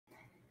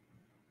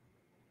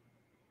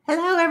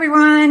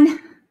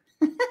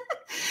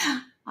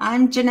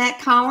I'm Jeanette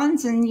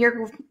Collins, and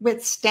you're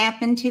with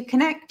Stampin' to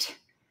Connect.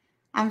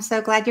 I'm so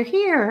glad you're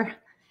here.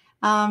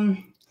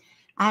 I'm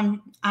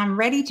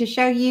ready to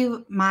show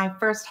you my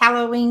first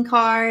Halloween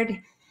card,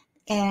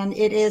 and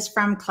it is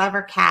from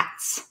Clever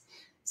Cats.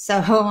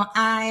 So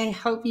I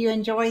hope you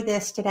enjoy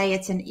this today.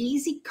 It's an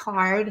easy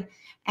card,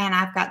 and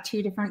I've got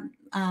two different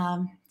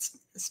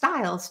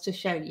styles to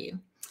show you.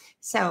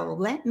 So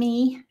let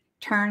me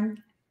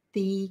turn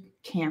the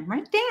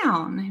camera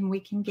down, and we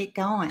can get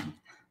going.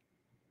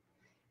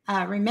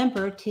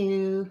 Remember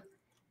to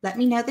let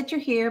me know that you're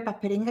here by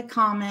putting a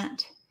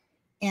comment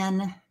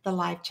in the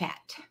live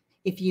chat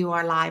if you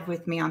are live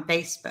with me on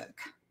Facebook.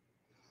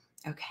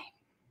 Okay.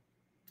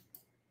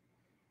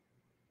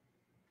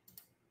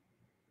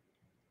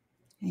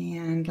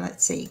 And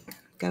let's see,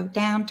 go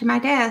down to my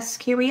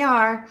desk. Here we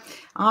are.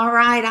 All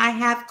right, I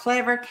have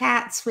Clever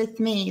Cats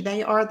with me.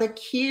 They are the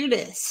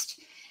cutest.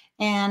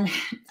 And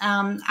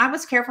I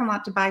was careful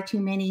not to buy too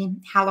many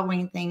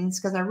Halloween things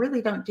because I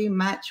really don't do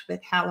much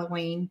with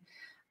Halloween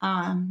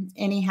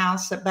anyhow.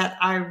 But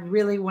I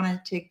really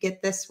wanted to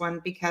get this one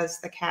because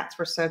the cats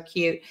were so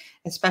cute,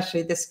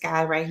 especially this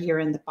guy right here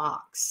in the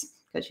box,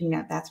 because you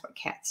know that's what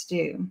cats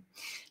do.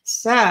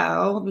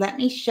 So let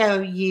me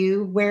show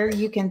you where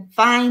you can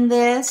find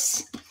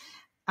this.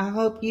 I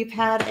hope you've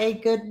had a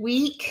good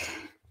week.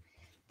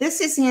 This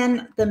is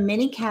in the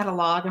mini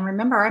catalog. And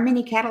remember, our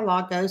mini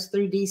catalog goes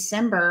through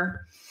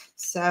December.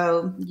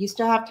 So you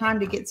still have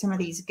time to get some of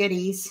these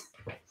goodies.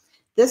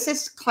 This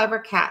is Clever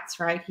Cats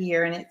right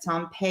here. And it's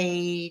on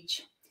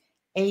page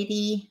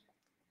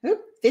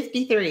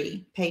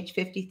 53, page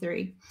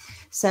 53.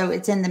 So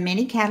it's in the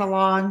mini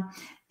catalog.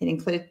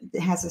 It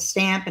has a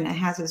stamp and it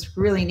has this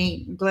really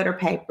neat glitter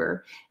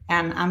paper.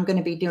 And I'm going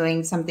to be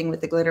doing something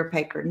with the glitter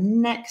paper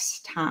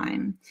next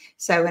time.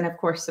 So, and of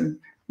course, some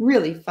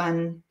really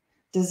fun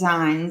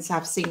designs.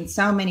 I've seen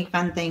so many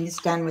fun things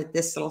done with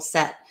this little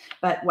set,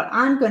 but what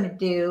I'm going to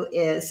do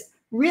is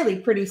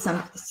really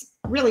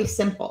really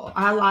simple.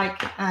 I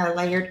like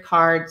layered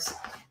cards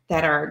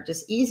that are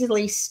just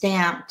easily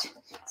stamped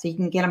so you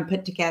can get them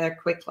put together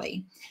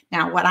quickly.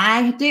 Now, what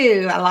I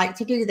do, I like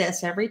to do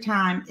this every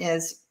time,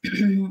 is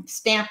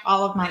stamp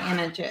all of my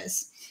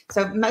images.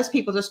 So most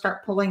people just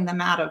start pulling them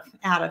out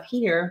of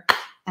here,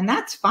 and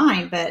that's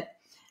fine, but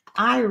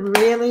I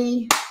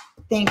really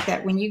think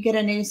that when you get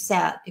a new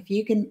set, if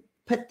you can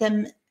put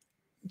them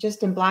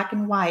just in black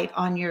and white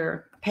on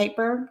your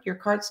paper, your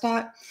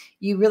cardstock,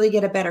 you really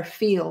get a better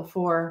feel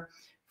for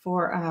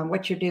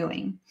what you're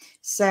doing.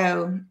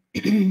 So,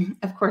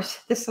 of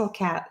course, this little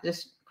cat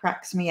just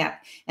cracks me up.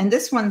 And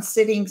this one's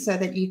sitting so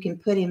that you can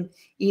put him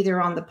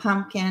either on the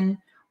pumpkin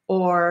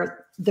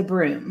or the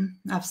broom.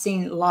 I've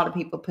seen a lot of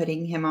people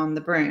putting him on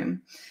the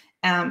broom.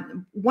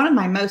 One of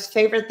my most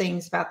favorite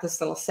things about this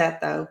little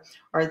set, though,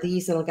 are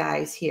these little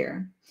guys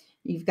here.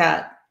 You've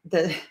got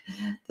the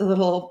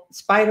little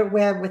spider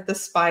web with the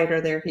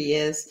spider. There he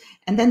is.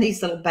 And then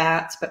these little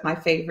bats. But my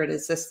favorite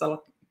is this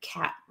little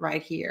cat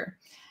right here.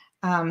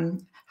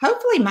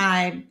 Hopefully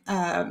my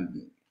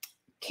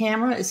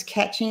camera is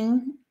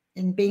catching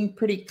and being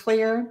pretty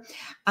clear.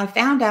 I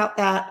found out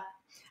that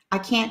I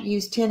can't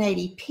use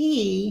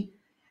 1080p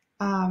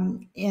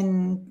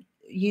in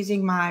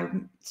using my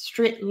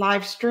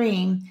live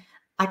stream.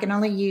 I can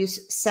only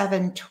use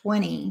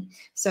 720.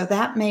 So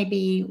that may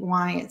be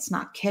why it's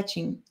not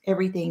catching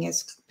everything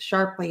as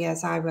sharply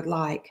as I would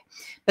like.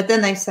 But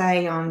then they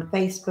say on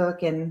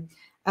Facebook and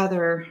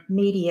other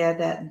media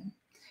that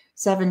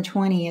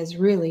 720 is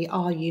really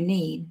all you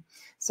need.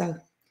 So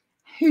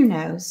who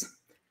knows?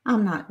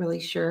 I'm not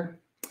really sure.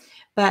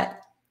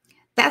 But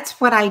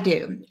that's what I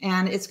do.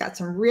 And it's got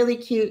some really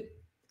cute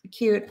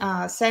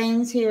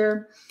sayings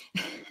here.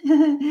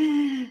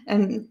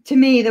 And to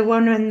me, the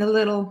one in the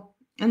little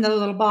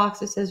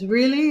box, it says,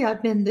 "Really?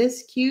 I've been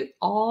this cute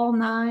all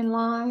 9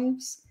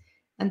 lives."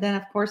 And then,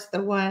 of course,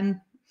 the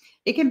one,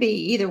 it can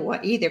be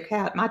either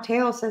cat. My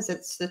tail says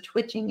it's the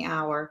twitching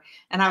hour.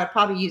 And I would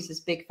probably use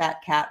this big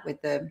fat cat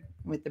with the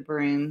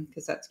broom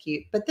because that's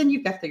cute. But then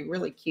you've got the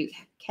really cute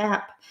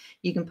cap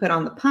you can put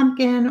on the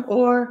pumpkin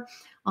or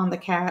on the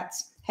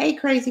cats. Hey,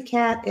 crazy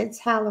cat, it's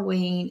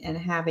Halloween, and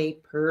have a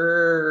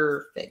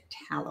perfect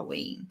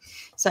Halloween.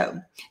 So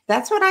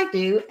that's what I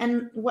do.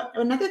 And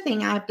another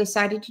thing I've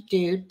decided to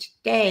do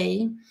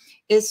today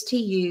is to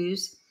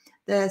use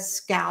the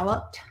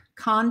Scalloped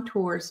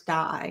Contours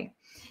die.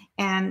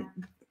 And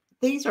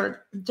these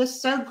are just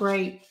so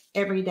great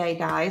everyday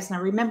dies.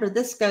 Now remember,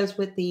 this goes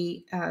with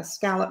the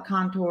Scalloped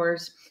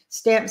Contours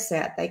stamp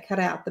set. They cut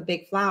out the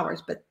big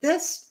flowers, but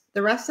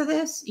the rest of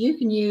this you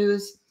can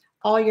use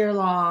all year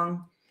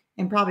long,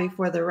 and probably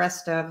for the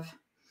rest of,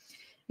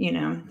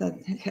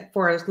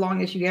 for as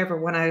long as you ever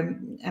want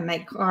to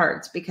make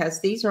cards, because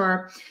these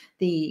are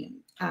the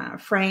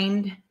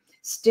framed,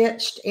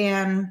 stitched,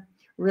 and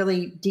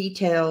really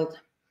detailed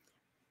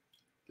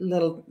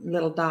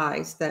little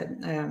dies, that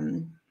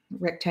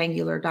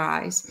rectangular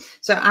dies.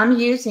 So I'm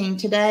using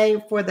today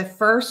for the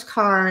first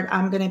card,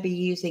 I'm going to be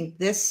using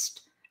this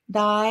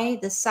die,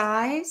 the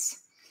size.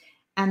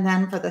 And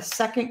then for the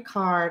second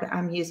card,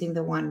 I'm using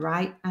the one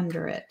right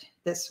under it,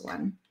 this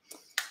one.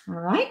 All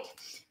right.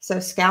 So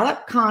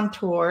Scalloped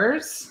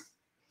Contours.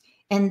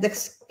 And the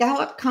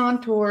Scalloped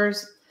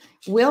Contours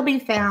will be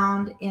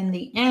found in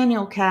the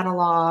annual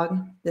catalog.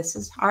 This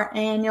is our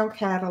annual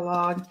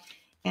catalog,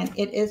 and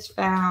it is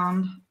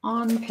found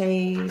on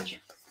page,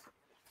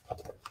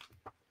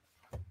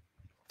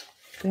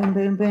 boom,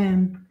 boom,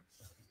 boom,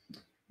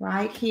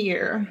 right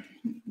here.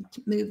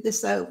 Move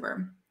this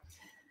over.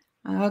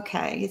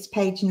 Okay, it's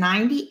page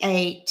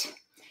 98,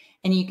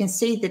 and you can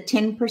see the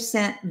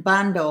 10%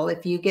 bundle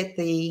if you get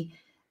the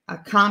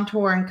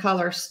contour and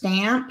color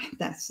stamp.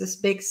 That's this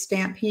big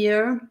stamp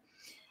here.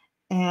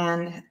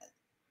 And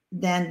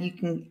then you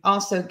can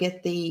also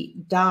get the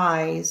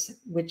dies,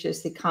 which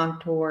is the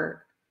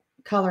contour,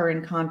 color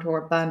and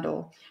contour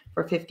bundle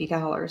for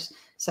 $50.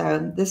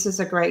 So this is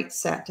a great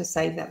set to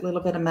save that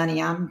little bit of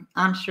money.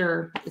 I'm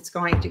sure it's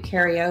going to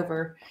carry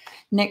over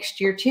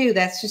next year too.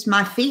 That's just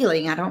my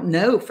feeling. I don't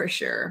know for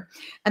sure.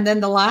 And then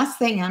the last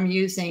thing I'm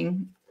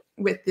using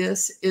with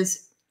this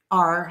is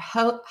our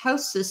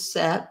Hostess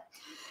set,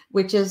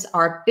 which is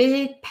our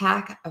big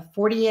pack of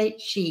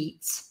 48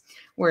 sheets,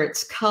 where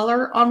it's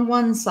color on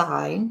one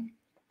side,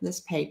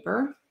 this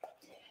paper,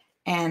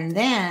 and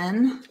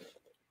then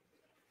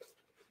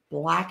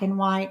black and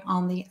white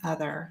on the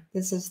other.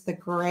 This is the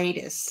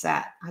greatest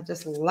set. I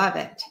just love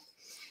it.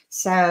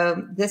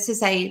 So this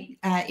is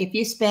if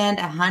you spend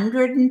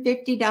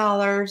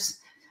 $150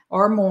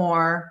 or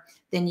more,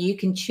 then you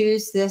can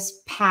choose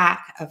this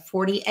pack of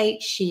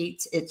 48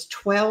 sheets. It's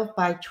 12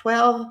 by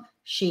 12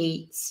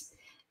 sheets.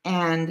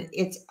 And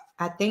it's,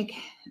 I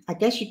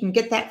guess you can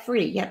get that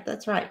free. Yep,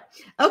 that's right.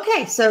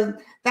 Okay, so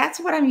that's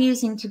what I'm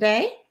using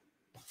today.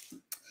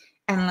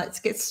 And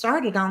let's get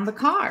started on the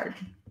card.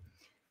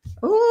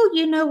 Oh,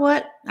 you know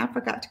what? I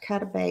forgot to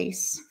cut a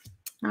base.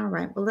 All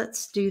right, well,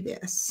 let's do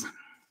this.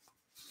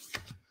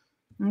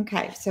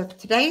 Okay, so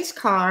today's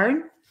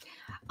card,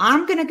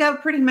 I'm going to go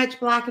pretty much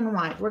black and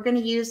white. We're going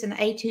to use an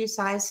A2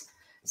 size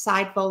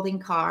side folding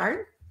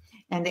card.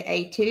 And the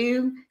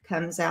A2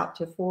 comes out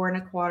to 4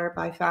 1/4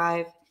 by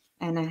 5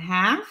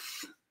 1/2.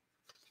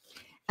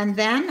 And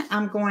then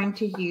I'm going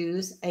to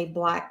use a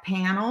black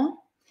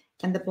panel,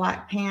 and the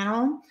black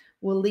panel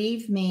will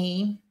leave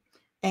me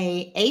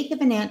a 1/8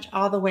 of an inch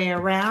all the way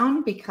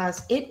around,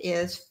 because it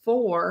is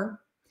 4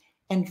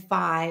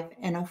 5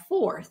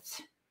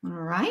 1/4. All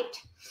right.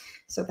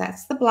 So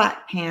that's the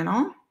black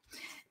panel.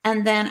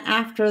 And then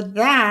after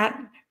that,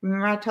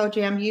 remember I told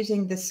you I'm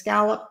using the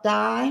scallop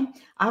die.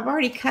 I've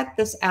already cut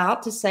this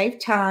out to save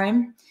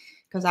time,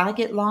 because I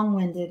get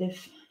long-winded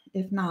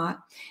if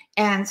not.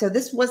 And so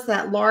this was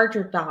that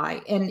larger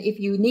die. And if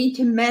you need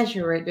to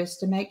measure it, just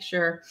to make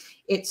sure,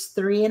 it's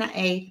 3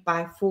 1/8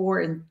 by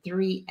 4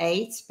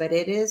 3/8, but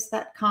it is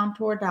that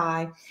contour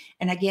die.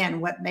 And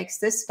again, what makes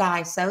this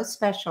die so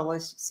special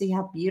is, see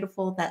how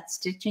beautiful that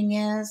stitching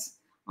is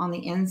on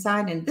the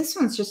inside. And this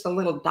one's just a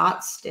little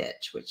dot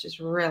stitch, which is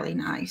really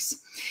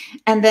nice.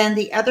 And then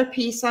the other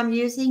piece I'm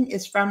using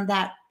is from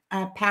that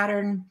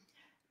pattern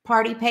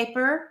party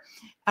paper.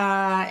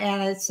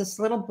 And it's this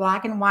little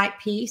black and white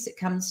piece. It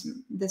comes,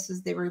 this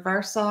is the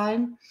reverse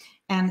side.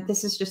 And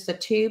this is just a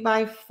 2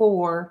 by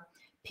 4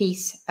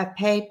 piece of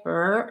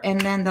paper. And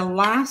then the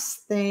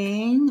last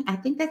thing, I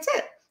think that's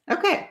it.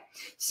 Okay.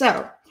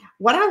 So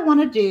what I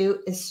want to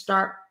do is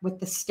start with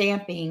the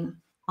stamping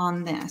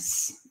on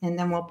this, and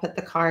then we'll put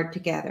the card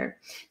together.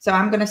 So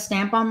I'm going to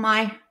stamp on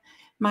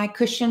my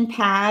cushion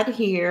pad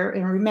here.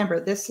 And remember,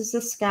 this is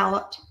a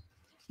scalloped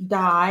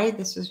die.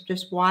 This is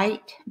just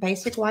white,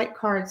 basic white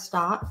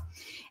cardstock.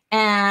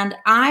 And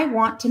I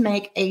want to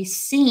make a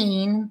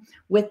scene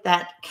with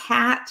that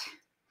cat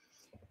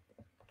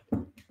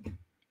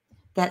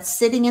that's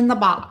sitting in the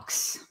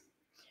box.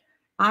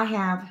 I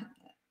have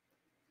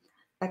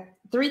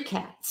 3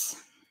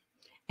 cats,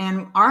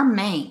 and our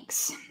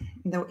Manx,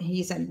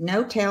 he's a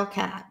no-tail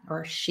cat,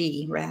 or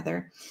she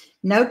rather,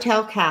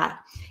 no-tail cat,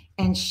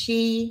 and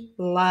she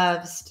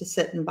loves to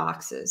sit in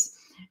boxes.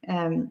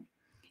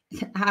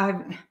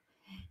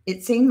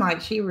 It seemed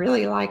like she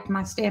really liked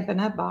my Stampin'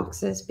 Up!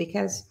 Boxes,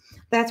 because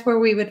that's where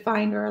we would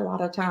find her a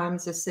lot of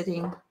times, is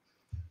sitting,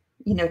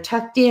 you know,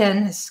 tucked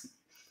in as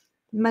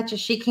much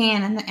as she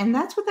can. And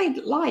that's what they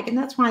like. And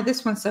that's why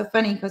this one's so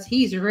funny, because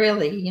he's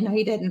really, you know,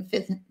 he doesn't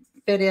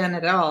fit in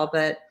at all,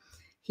 but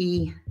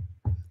he's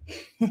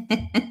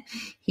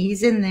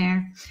in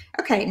there.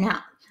 Okay,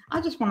 now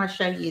I just want to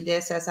show you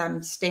this as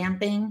I'm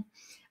stamping.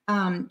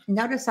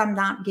 Notice I'm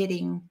not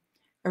getting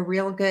a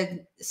real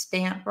good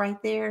stamp right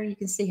there. You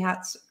can see how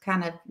it's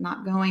kind of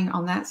not going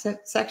on that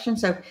section.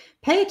 So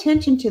pay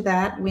attention to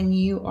that when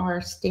you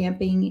are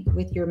stamping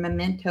with your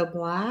Memento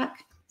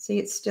Black. See,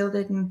 it still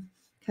didn't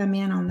come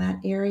in on that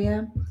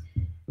area.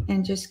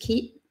 And just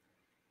keep,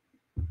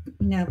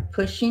 you know,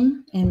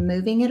 pushing and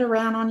moving it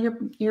around on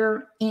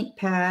your ink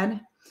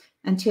pad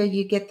until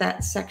you get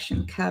that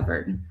section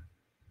covered.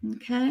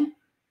 Okay,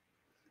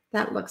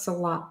 that looks a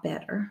lot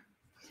better.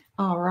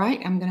 All right,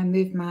 I'm going to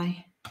move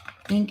my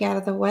ink out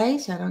of the way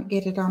so I don't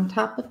get it on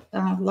top of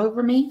all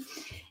over me.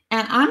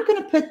 And I'm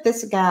going to put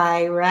this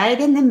guy right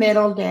in the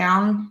middle,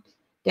 down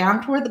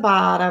toward the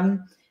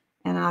bottom.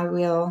 And I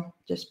will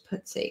just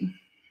see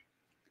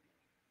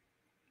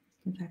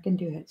if I can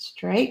do it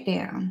straight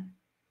down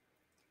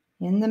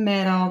in the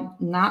middle,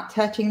 not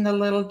touching the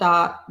little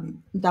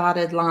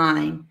dotted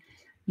line.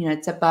 You know,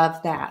 it's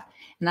above that.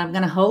 And I'm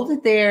going to hold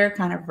it there,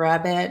 kind of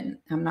rub it.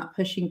 I'm not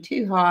pushing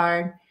too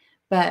hard,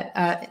 but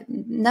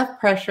enough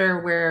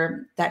pressure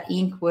where that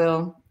ink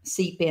will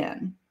seep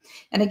in.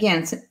 And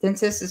again,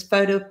 since this is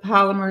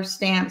photopolymer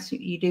stamps,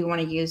 you do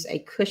want to use a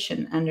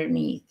cushion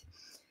underneath.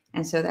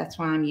 And so that's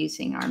why I'm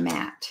using our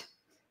mat.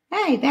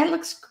 Hey, that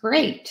looks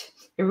great.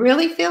 It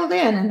really filled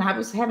in, and I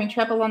was having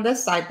trouble on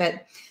this side,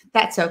 but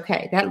that's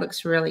okay. That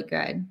looks really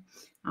good.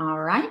 All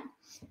right.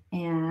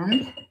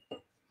 And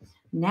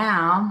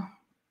now,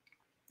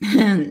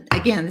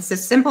 again, this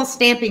is simple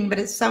stamping, but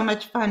it's so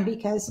much fun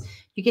because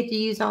you get to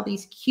use all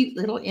these cute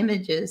little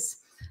images.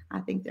 I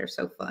think they're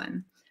so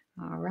fun.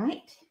 All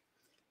right.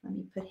 Let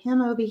me put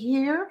him over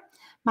here.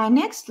 My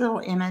next little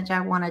image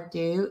I want to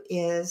do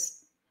is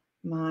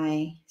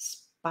my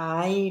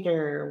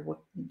spider,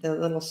 the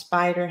little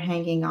spider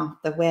hanging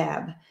off the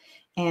web.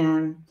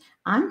 And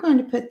I'm going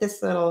to put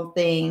this little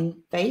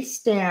thing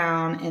face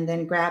down and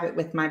then grab it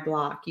with my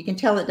block. You can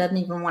tell it doesn't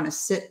even want to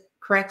sit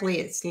correctly.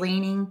 It's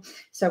leaning.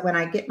 So when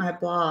I get my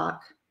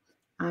block,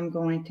 I'm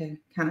going to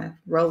kind of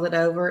roll it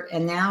over.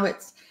 And now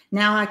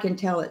I can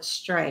tell it's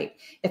straight.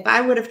 If I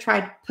would have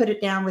tried to put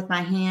it down with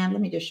my hand,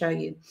 let me just show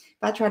you.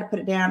 If I try to put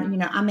it down, you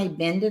know, I may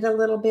bend it a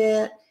little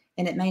bit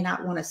and it may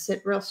not want to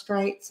sit real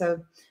straight. So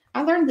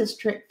I learned this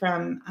trick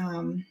from, I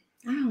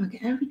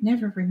would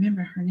never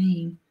remember her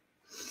name.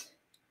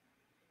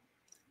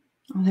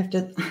 I'm going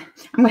to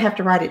have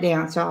to write it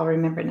down so I'll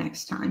remember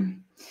next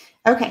time.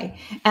 Okay.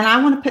 And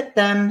I want to put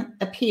them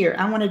up here.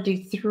 I want to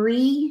do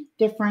 3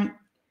 different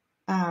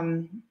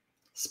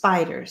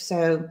spiders.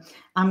 So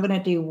I'm going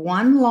to do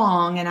one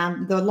long,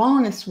 and the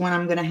longest one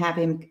I'm going to have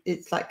him,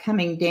 it's like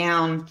coming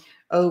down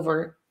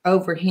over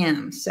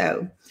him.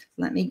 So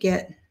let me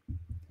get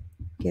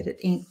it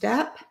inked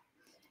up,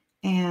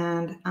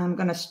 and I'm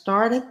going to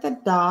start at the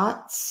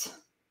dots.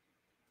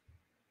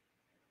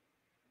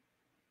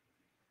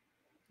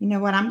 You know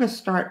what? I'm going to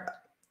start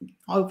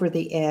over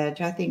the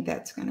edge. I think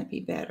that's going to be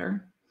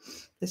better.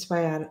 This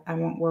way I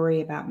won't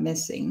worry about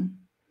missing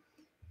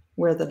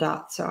where the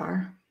dots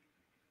are.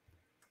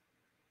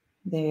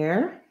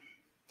 There.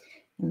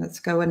 And let's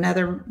go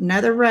another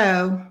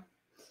row.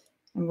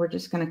 And we're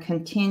just going to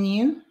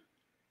continue.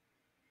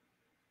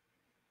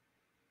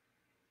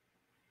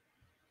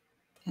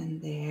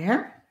 And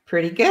there.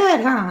 Pretty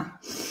good, huh?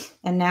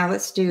 And now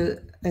let's do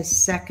a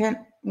second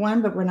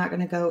one, but we're not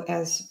going to go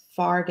as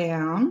far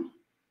down.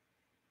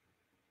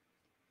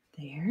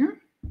 There.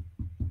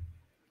 And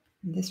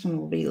this one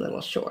will be a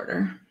little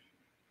shorter.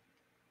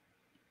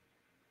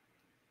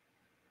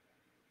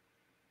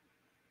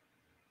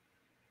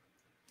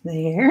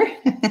 There.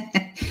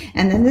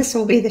 And then this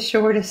will be the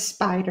shortest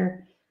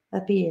spider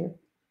up here.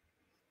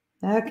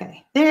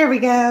 Okay, there we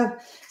go.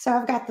 So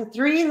I've got the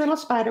 3 little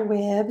spider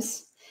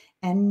webs.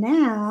 And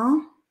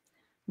now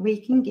we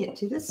can get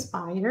to the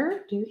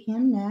spider. Do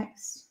him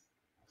next.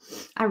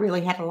 I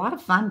really had a lot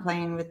of fun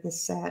playing with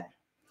this set.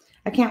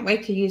 I can't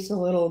wait to use the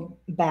little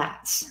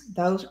bats.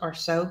 Those are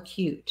so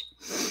cute.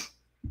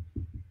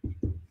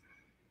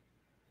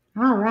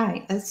 All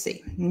right, let's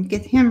see.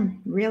 Get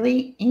him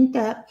really inked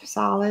up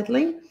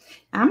solidly.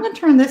 I'm going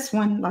to turn this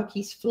one like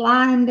he's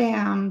flying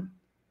down,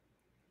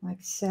 like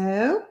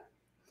so.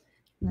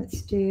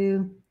 Let's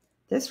do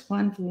this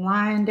one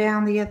flying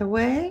down the other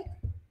way.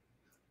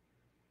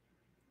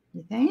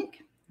 You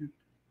think?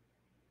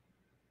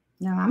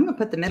 No, I'm going to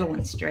put the middle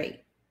one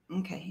straight.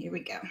 Okay, here we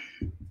go.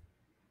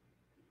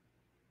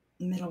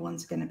 The middle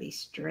one's going to be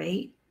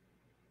straight.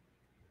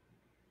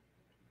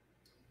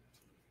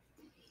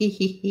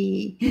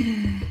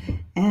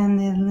 And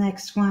the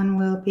next one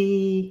will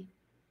be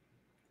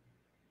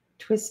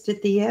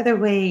twisted the other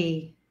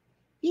way.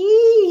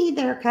 Eee,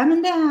 they're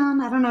coming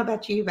down. I don't know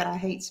about you, but I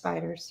hate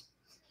spiders.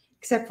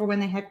 Except for when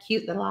they have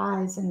cute little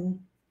eyes and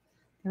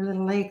their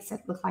little legs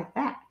that look like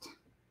that.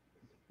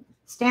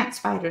 Stamp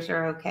spiders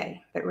are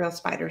okay, but real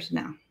spiders,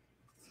 no.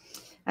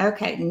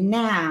 Okay,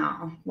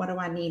 now, what do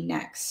I need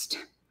next?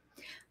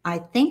 I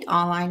think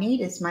all I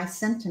need is my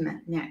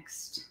sentiment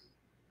next.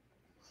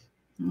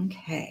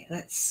 Okay,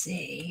 let's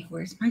see.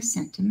 Where's my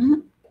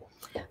sentiment?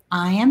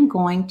 I am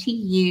going to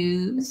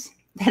use,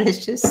 that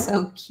is just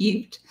so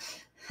cute.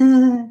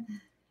 Okay,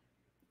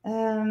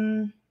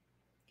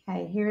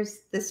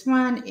 here's this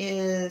one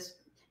is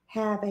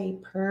have a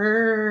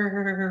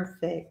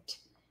perfect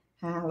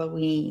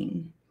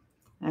Halloween.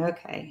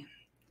 Okay,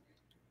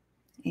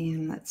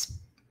 and let's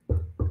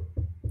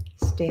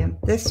stamp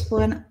this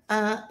one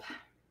up.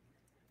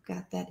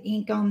 Got that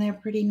ink on there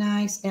pretty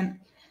nice. And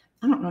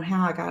I don't know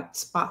how I got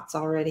spots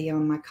already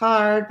on my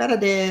card, but I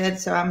did.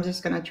 So I'm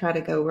just going to try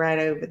to go right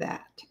over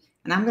that.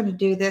 And I'm going to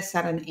do this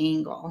at an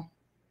angle.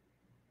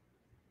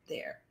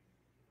 There.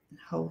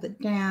 Hold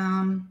it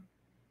down.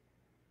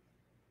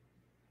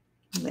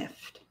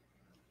 Lift.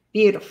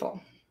 Beautiful.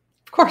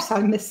 Of course,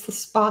 I missed the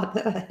spot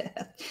that I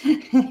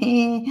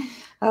had.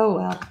 Oh,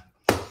 well.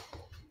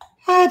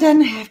 It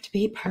doesn't have to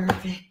be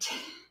perfect.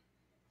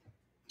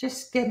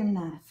 Just good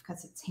enough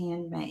because it's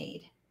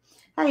handmade.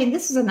 Hey, and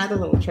this is another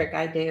little trick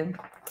I do.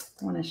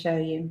 I want to show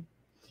you.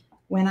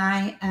 When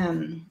I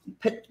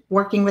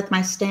working with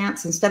my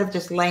stamps, instead of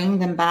just laying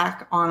them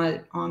back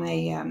on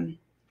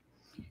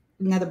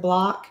another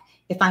block,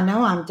 if I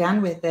know I'm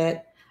done with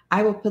it,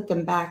 I will put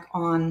them back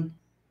on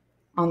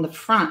the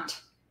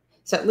front.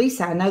 So at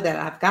least I know that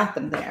I've got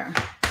them there.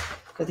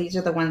 So these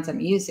are the ones I'm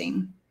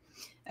using.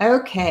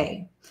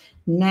 Okay.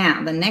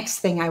 Now, the next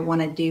thing I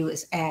want to do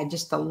is add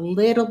just a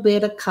little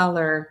bit of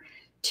color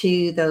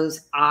to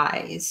those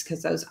eyes,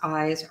 because those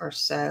eyes are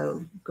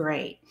so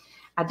great.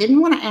 I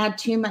didn't want to add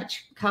too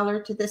much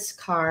color to this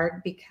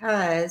card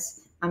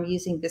because I'm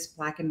using this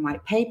black and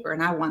white paper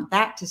and I want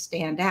that to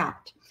stand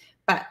out.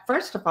 But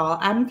first of all,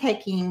 I'm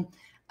taking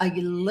a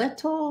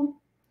little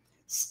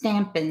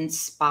Stampin'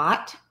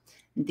 Spot.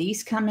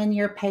 These come in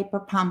your paper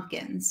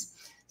pumpkins.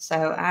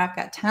 So I've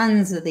got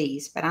tons of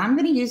these, but I'm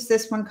going to use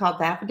this one called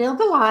Daffodil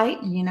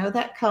Delight. And you know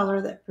that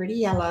color, that pretty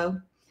yellow.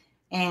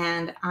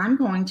 And I'm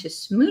going to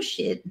smoosh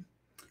it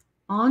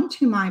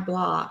onto my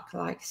block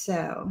like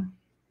so.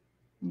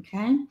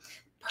 Okay.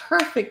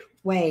 Perfect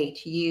way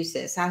to use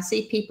this. I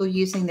see people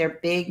using their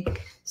big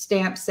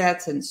stamp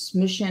sets and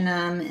smooshing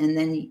them and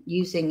then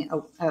using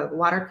a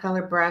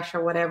watercolor brush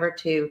or whatever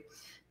to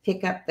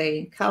pick up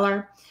the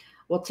color.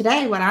 Well,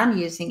 today what I'm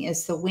using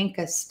is the Wink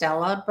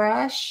Stella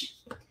brush.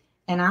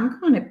 And I'm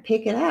going to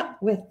pick it up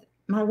with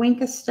my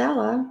Wink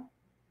Stella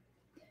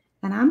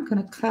and I'm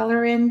going to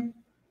color in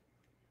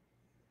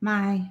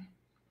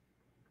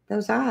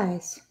those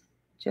eyes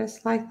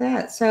just like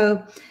that.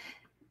 So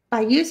by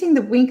using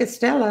the Wink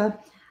Stella,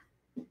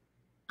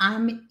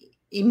 I'm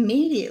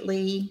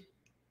immediately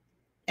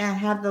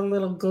have the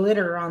little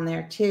glitter on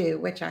there too,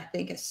 which I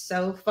think is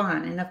so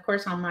fun. And of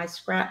course, on my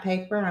scrap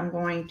paper, I'm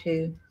going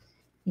to,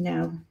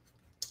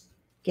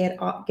 get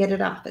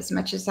it off as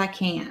much as I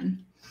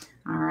can.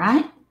 All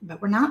right, but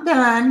we're not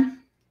done.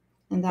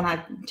 And then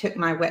I took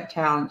my wet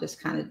towel and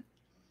just kind of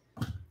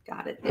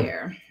got it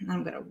there. And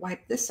I'm going to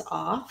wipe this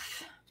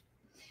off.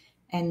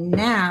 And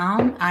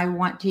now I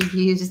want to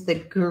use the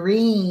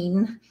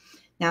green.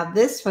 Now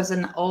this was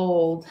an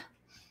old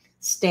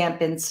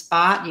Stampin'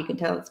 Spot. You can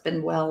tell it's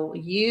been well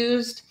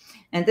used.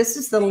 And this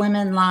is the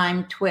Lemon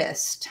Lime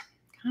Twist.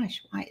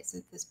 Gosh, why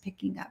isn't this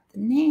picking up the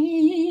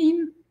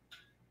name?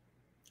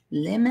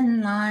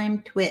 Lemon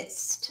Lime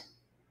Twist.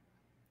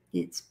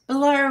 It's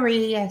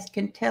blurry. I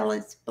can tell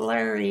it's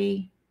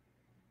blurry.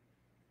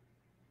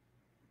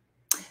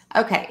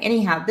 Okay,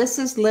 anyhow, this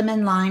is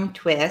Lemon Lime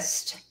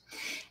Twist.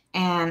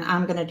 And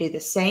I'm going to do the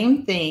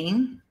same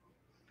thing.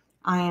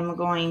 I am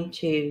going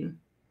to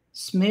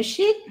smoosh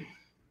it.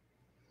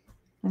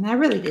 And I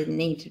really didn't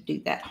need to do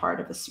that hard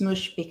of a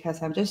smoosh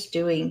because I'm going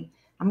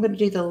to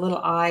do the little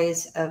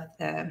eyes of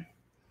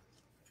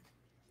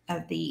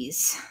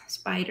these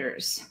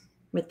spiders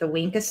with the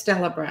Wink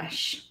Stella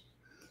brush.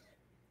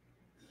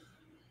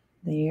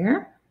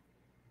 There.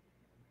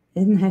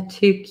 Isn't that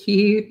too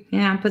cute?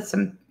 Yeah,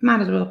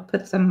 might as well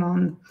put some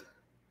on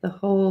the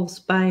whole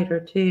spider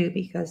too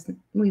because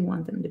we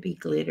want them to be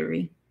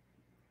glittery.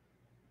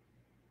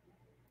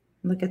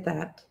 Look at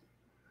that.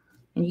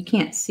 And you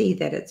can't see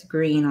that it's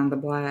green on the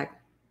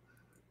black.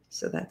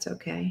 So that's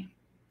okay.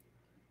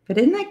 But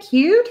isn't that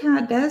cute how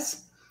it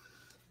does?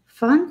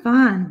 Fun.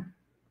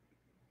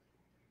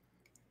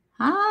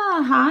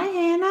 Hi,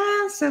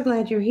 Anna. So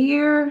glad you're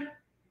here.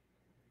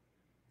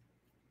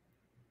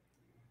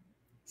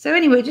 So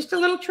anyway, just a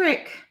little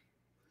trick.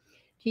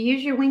 You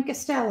use your Wink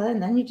Stella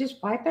and then you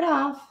just wipe it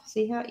off.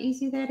 See how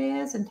easy that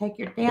is? And take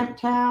your damp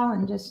towel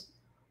and just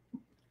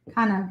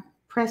kind of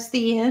press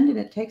the end and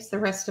it takes the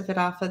rest of it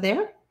off of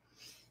there.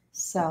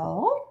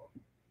 So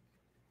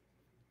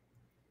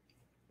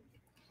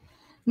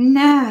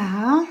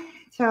now,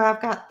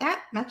 I've got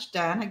that much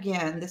done.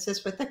 Again, this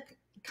is with the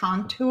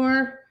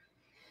contour.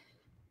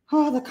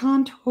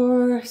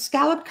 The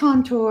Scalloped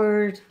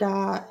Contours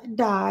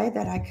die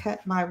that I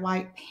cut my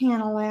white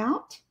panel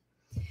out.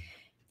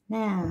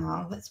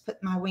 Now, let's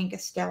put my Wink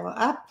Stella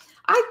up.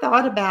 I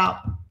thought about,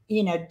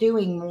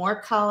 doing more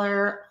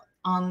color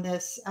on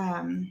this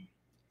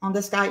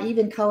guy,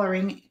 even color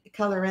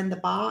in the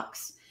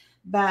box,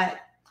 but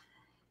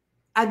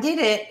I did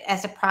it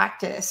as a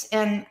practice,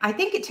 and I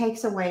think it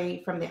takes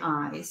away from the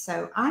eyes.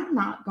 So I'm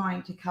not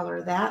going to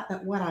color that,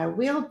 but what I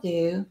will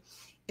do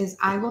is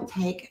I will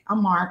take a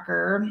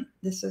marker.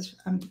 This is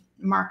a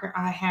marker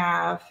I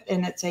have,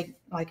 and it's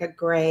like a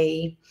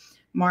gray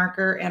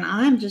marker, and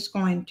I'm just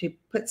going to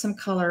put some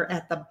color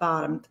at the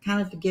bottom,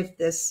 kind of to give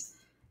this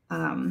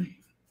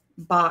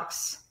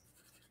box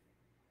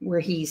where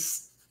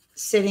he's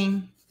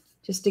sitting,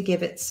 just to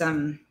give it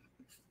some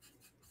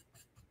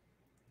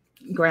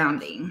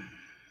grounding.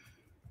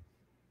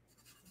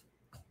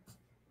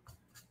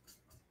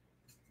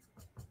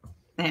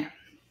 There,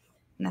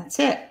 and that's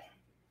it.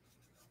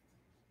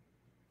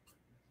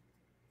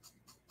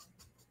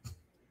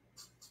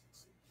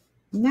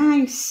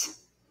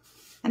 Nice.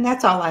 And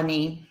that's all I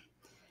need.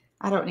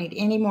 I don't need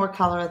any more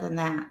color than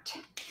that.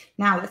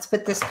 Now let's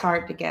put this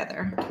card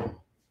together.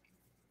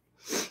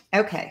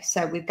 Okay,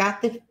 so we've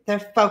got the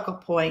focal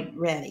point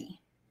ready.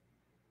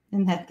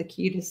 Isn't that the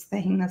cutest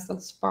thing? Those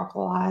little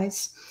sparkle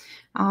eyes.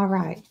 All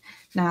right.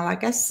 Now,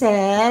 like I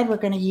said, we're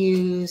going to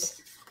use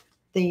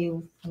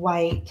the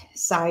white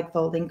side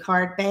folding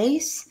card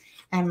base.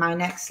 And my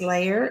next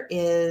layer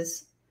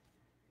is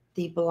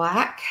the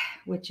black,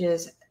 which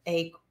is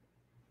a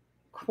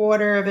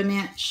 1/4 of an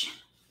inch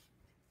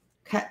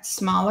cut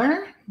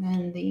smaller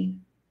than the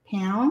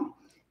panel.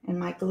 And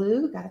my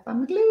glue, gotta find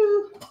my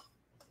glue.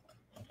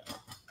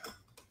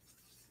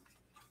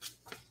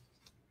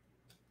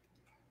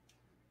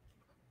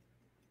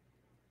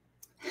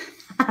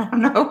 I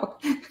don't know.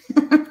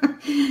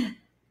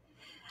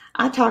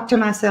 I talk to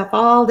myself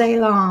all day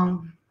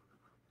long.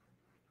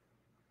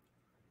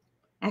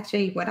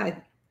 Actually, what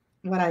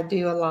I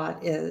do a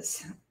lot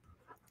is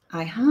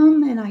I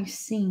hum and I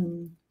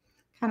sing.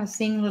 Kind of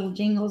sing little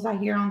jingles I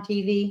hear on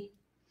TV.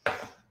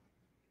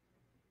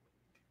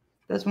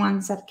 Those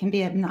ones that can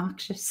be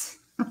obnoxious.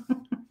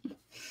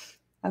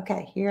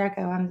 Okay, here I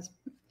go. I'm just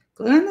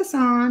gluing this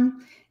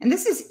on. And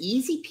this is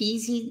easy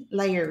peasy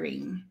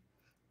layering.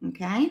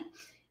 Okay.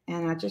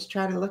 And I just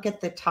try to look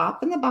at the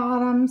top and the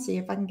bottom, see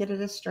if I can get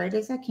it as straight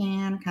as I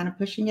can, kind of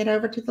pushing it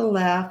over to the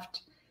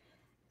left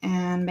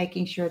and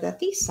making sure that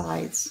these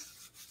sides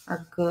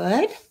are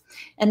good.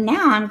 And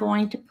now I'm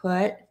going to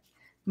put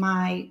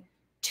my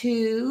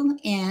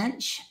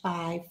 2-inch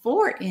by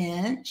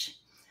 4-inch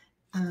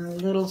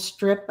little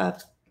strip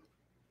of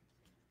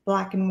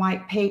black and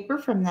white paper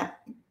from that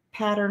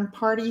pattern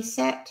party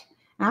set.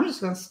 And I'm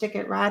just going to stick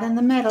it right in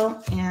the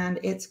middle, and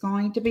it's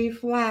going to be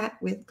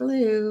flat with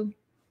glue.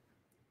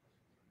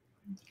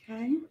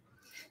 Okay,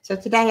 so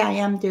today I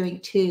am doing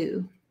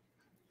 2.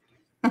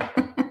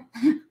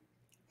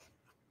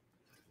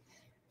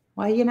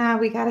 Well, you know,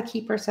 we got to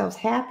keep ourselves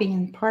happy,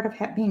 and part of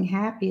being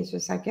happy is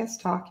just, I guess,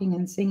 talking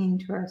and singing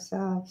to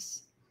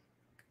ourselves.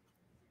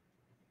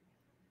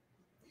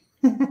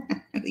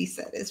 At least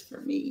that is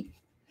for me.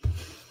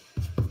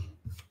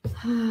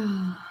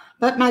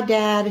 But my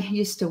dad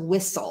used to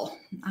whistle.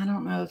 I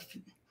don't know if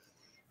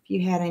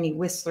you had any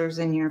whistlers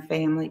in your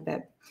family,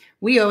 but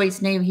we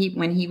always knew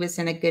when he was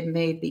in a good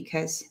mood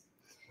because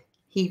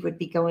he would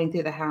be going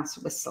through the house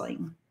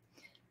whistling.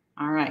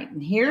 All right,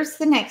 and here's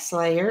the next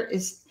layer.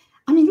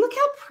 I mean, look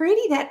how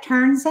pretty that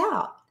turns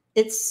out.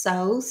 It's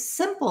so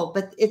simple,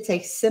 but it's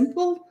a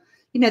simple,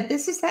 you know,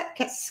 this is that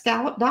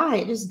scallop die.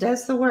 It just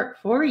does the work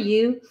for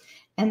you.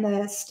 And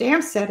the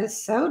stamp set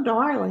is so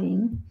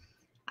darling.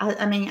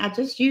 I mean, I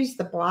just used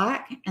the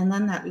black and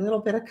then that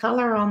little bit of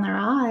color on their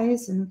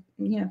eyes and,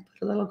 you know,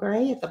 put a little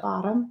gray at the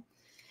bottom.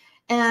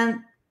 And,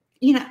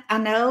 you know, I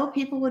know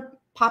people would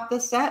pop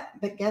this up,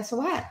 but guess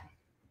what?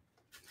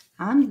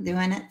 I'm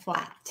doing it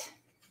flat.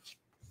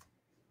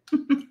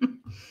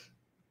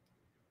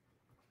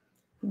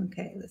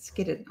 Okay, let's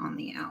get it on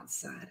the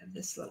outside of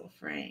this little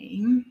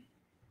frame.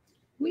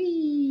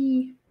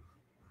 Whee!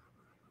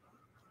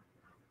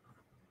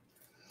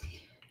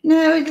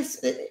 No,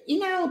 you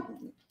know,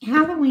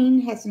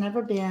 Halloween has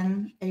never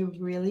been a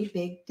really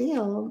big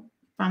deal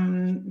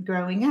from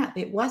growing up.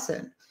 It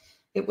wasn't.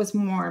 It was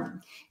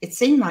more, it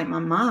seemed like my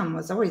mom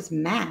was always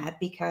mad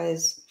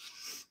because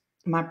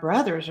my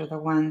brothers are the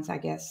ones, I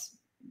guess,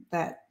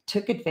 that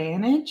took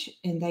advantage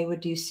and they would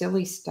do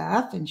silly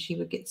stuff and she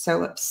would get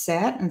so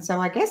upset. And so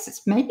I guess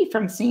it's maybe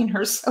from seeing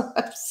her so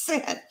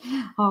upset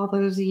all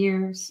those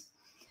years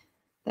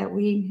that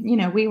we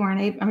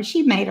weren't able, I mean,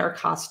 she made our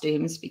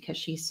costumes because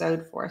she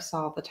sewed for us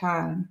all the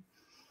time.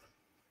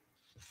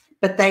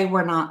 But they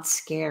were not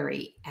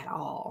scary at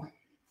all.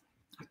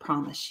 I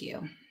promise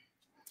you.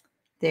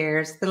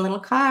 There's the little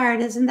card.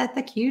 Isn't that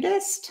the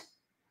cutest?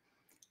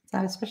 So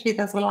especially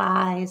those little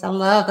eyes. I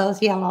love those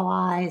yellow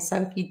eyes. So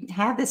if you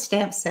have this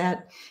stamp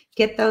set,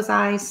 get those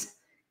eyes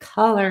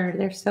colored.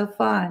 They're so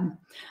fun.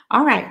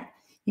 All right.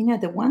 You know,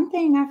 the one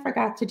thing I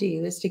forgot to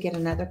do is to get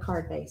another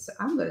card base. So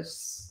I'm going to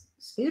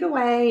scoot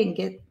away and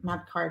get my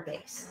card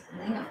base.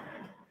 Hang on.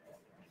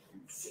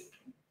 Let's see.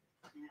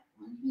 That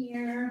one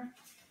here.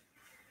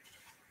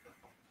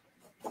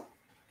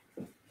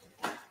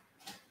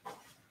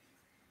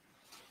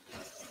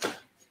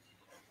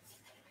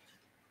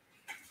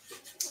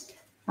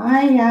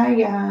 I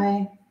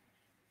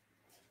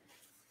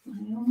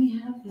only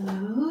have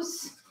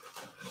those.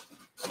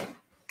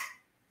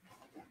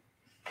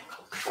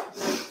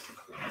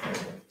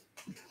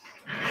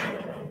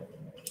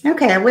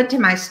 Okay, I went to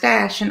my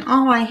stash and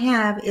all I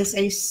have is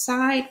a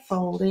side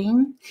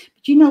folding.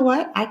 But you know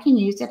what? I can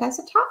use it as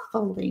a top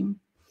folding.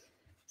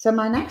 So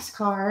my next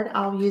card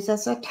I'll use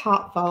as a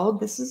top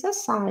fold. This is a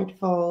side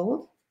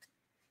fold.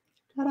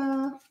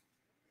 Ta-da!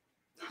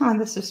 Oh,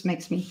 this just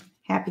makes me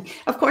happy.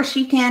 Of course,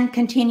 you can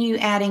continue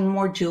adding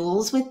more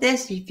jewels with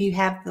this. If you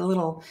have the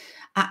little,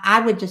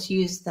 I would just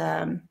use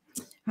the,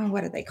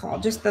 what are they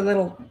called? Just the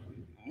little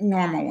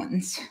normal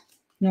ones.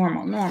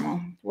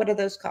 Normal. What are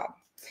those called?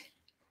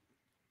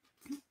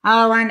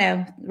 Oh, I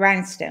know.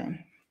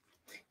 Rhinestone.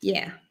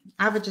 Yeah.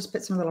 I would just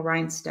put some little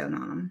rhinestone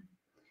on them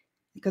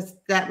because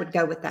that would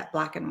go with that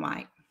black and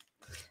white.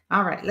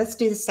 All right, let's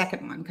do the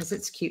second one because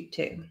it's cute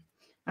too.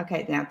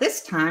 Okay, now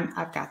this time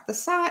I've got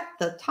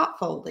the top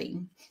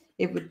folding.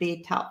 It would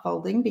be top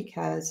folding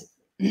because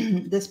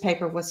this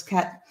paper was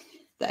cut,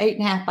 the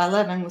 8.5 by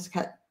 11 was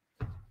cut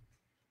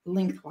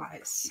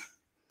lengthwise.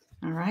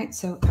 All right,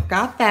 so I've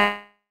got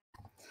that.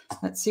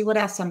 Let's see what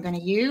else I'm going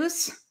to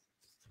use.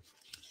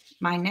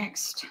 My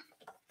next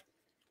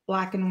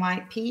black and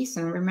white piece,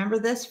 and remember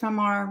this from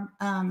our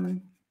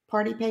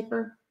party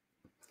paper?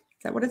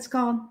 Is that what it's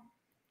called?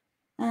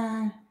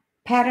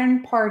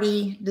 Pattern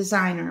Party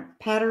Designer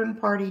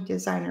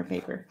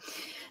paper.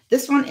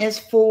 This one is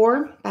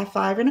 4 by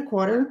 5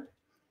 1/4,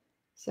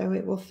 so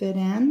it will fit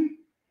in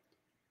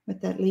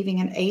with that, leaving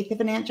 1/8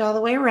 of an inch all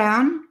the way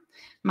around.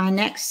 My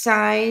next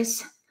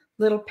size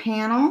little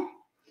panel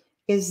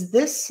is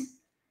this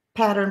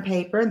pattern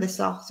paper. This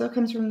also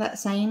comes from that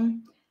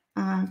same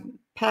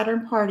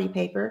pattern party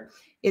paper.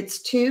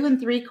 It's 2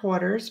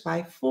 3/4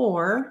 by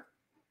 4.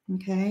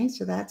 Okay,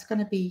 so that's going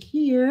to be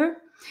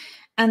here.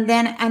 And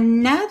then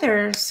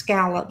another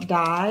scallop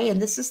die,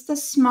 and this is the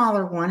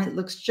smaller one. It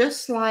looks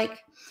just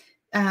like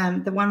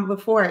the one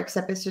before,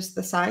 except it's just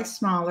the size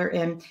smaller.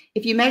 And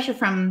if you measure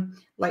from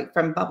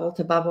bubble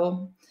to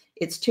bubble,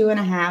 it's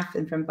 2.5,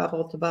 and from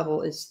bubble to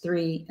bubble is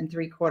 3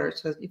 3/4.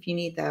 So if you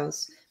need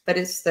those, but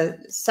it's the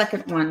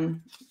second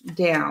one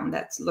down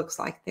that looks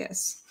like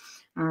this.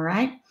 All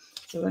right,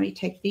 so let me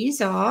take these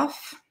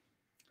off.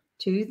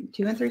 2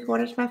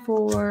 3/4 by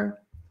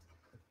 4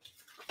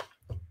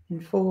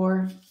 and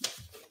 4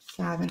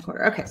 5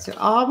 1/4. Okay, so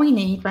all we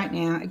need right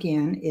now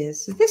again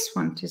is this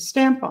one to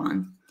stamp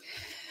on.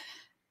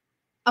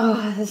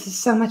 Oh, this is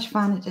so much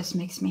fun. It just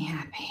makes me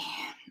happy.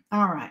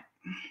 All right.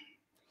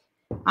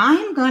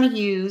 I'm going to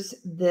use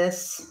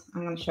this.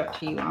 I'm going to show it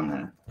to you on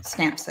the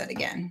stamp set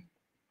again.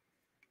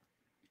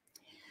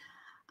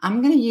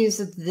 I'm going to use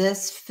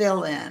this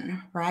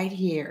fill-in right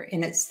here,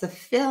 and it's the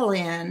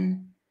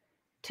fill-in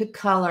to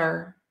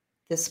color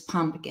this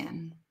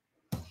pumpkin.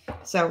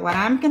 So what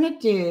I'm going to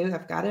do,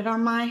 I've got it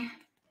on my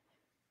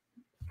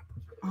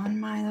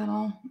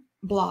little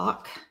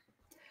block.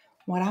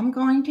 What I'm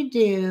going to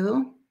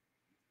do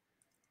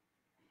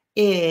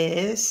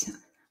is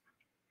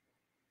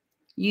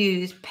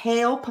use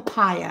pale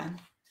papaya.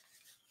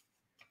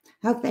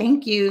 Oh,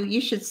 thank you.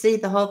 You should see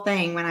the whole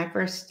thing when I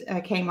first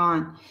came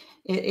on.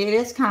 It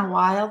is kind of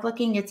wild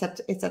looking. It's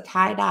a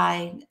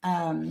tie-dye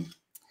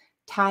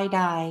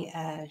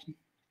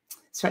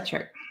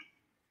sweatshirt.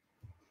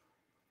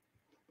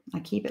 I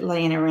keep it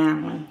laying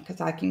around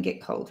because I can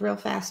get cold real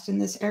fast in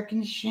this air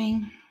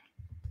conditioning.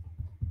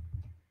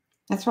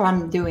 That's what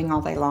I'm doing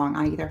all day long.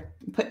 I either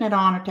putting it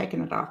on or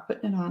taking it off,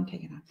 putting it on,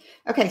 taking it off.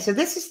 Okay, so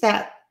this is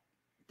that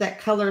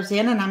colors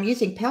in, and I'm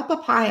using pale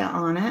papaya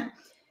on it.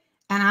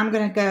 And I'm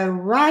going to go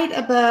right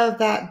above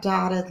that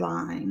dotted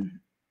line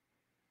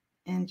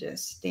and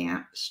just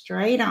stamp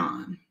straight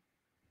on.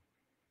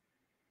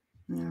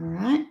 All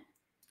right.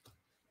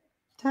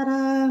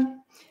 Ta-da.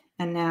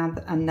 And now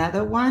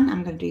another one.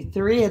 I'm going to do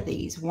 3 of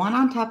these, one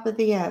on top of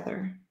the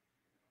other.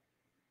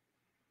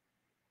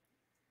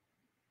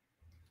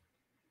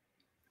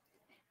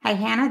 Hey,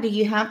 Hannah, do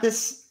you have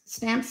this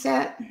stamp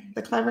set,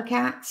 the Clever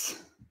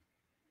Cats?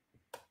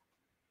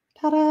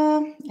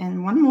 Ta-da.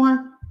 And one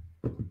more.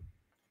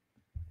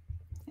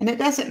 And it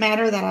doesn't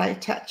matter that I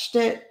touched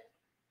it.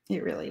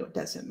 It really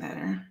doesn't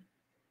matter.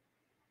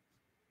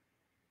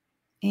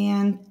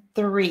 And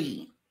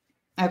 3.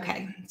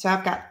 Okay, so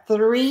I've got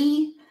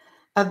 3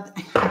 of,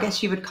 I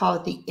guess you would call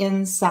it the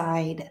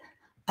inside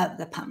of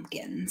the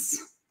pumpkins.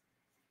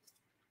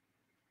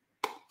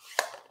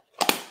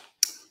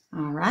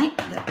 All right,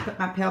 let's put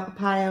my pale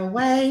papaya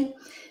away.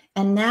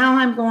 And now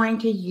I'm going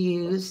to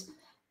use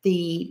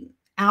the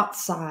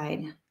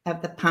outside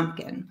of the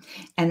pumpkin.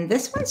 And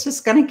this one's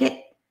just going to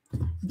get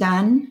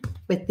done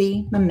with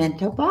the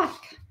Memento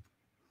Black.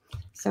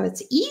 So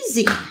it's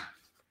easy.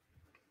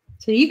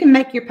 So you can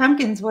make your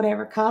pumpkins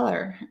whatever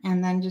color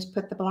and then just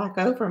put the black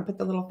over and put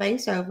the little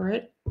face over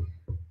it.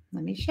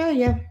 Let me show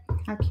you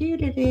how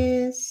cute it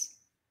is.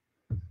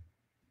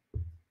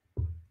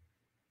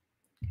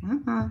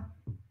 Come on.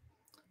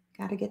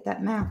 Got to get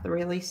that mouth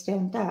really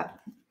stamped up.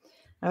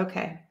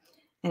 Okay.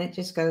 And it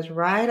just goes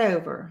right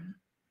over.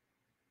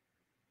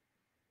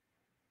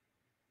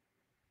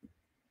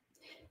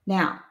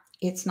 Now,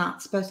 it's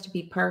not supposed to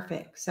be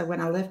perfect. So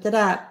when I lift it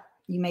up,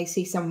 you may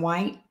see some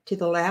white to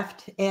the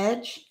left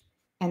edge,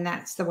 and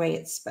that's the way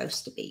it's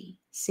supposed to be.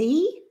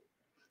 See?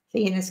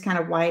 See, and it's kind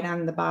of white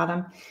on the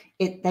bottom.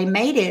 They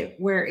made it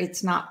where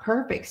it's not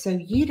perfect, so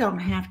you don't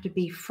have to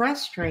be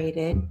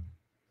frustrated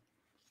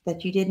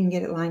that you didn't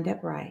get it lined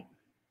up right.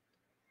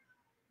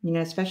 You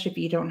know, especially if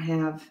you don't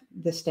have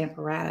the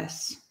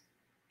stamparatus.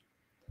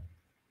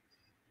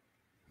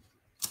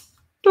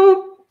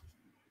 Doop.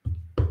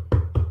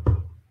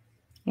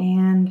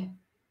 And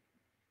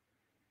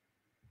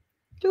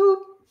doop.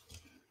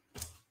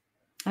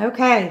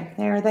 Okay,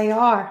 there they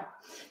are.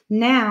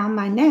 Now,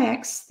 my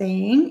next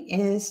thing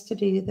is to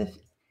do the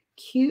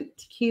cute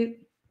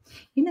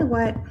You know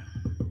what?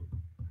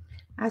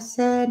 I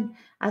said,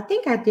 I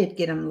think I did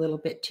get them a little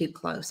bit too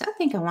close. I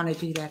think I want to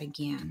do that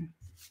again.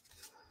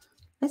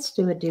 Let's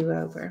do a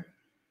do-over.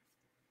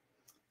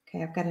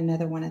 Okay, I've got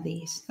another one of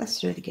these. Let's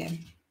do it again.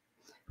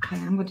 Okay,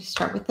 I'm going to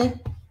start with the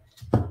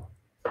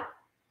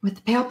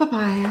pale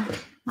papaya.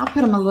 I'll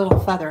put them a little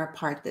further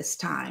apart this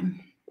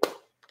time.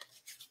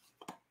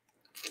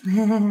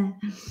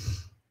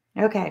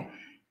 Okay.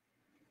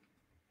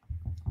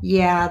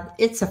 Yeah,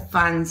 it's a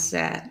fun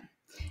set.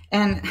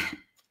 And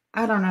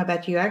I don't know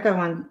about you. I go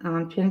on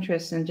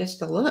Pinterest and just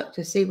to look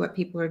to see what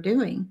people are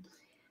doing.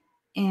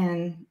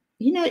 And,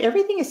 you know,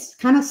 everything is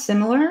kind of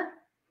similar,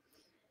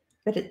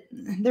 but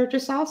they're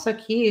just all so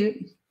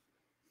cute.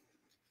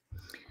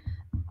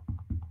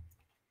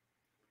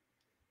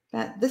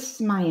 But this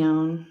is my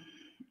own.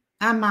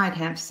 I might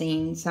have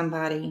seen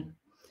somebody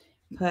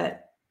put,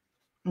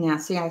 now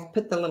see, I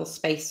put the little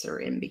spacer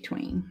in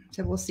between.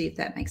 So we'll see if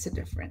that makes a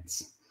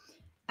difference.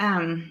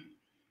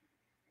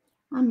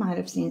 I might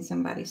have seen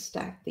somebody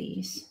stack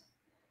these.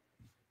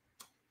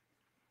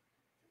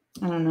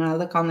 I don't know. I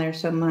look on there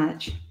so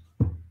much.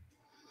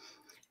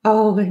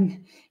 Oh,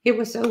 and it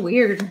was so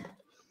weird.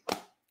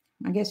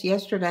 I guess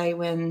yesterday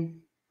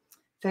when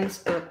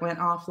Facebook went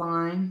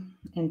offline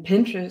and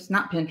Pinterest,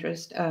 not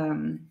Pinterest,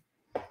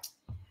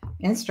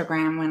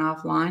 Instagram went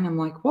offline. I'm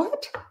like,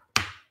 what?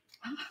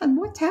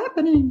 What's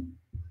happening?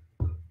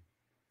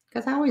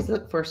 Because I always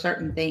look for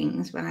certain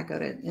things when I go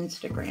to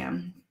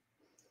Instagram.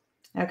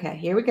 Okay,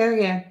 here we go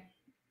again.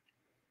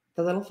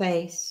 The little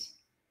face.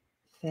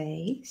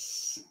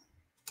 Face.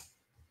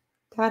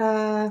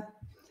 Ta-da.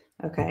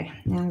 Okay,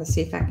 now let's see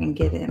if I can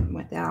get it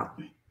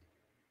without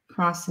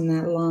crossing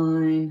that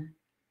line.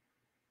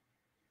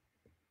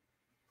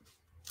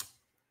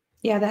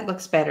 Yeah, that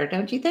looks better,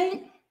 don't you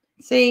think?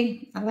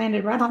 See, I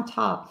landed right on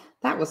top.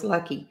 That was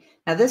lucky.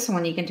 Now this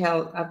one, you can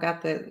tell I've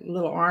got the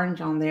little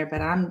orange on there,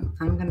 but I'm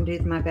going to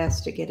do my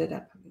best to get it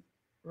up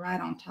right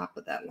on top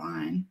of that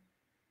line.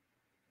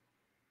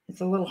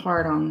 It's a little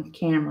hard on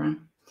camera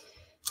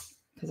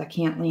because I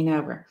can't lean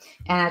over.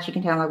 And as you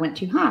can tell, I went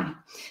too high.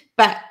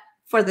 But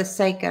for the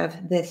sake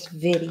of this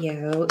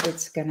video,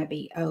 it's going to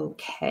be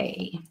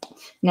okay.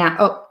 Now,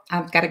 oh,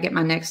 I've got to get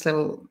my next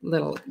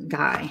little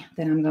guy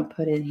that I'm going to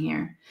put in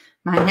here.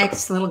 My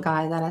next little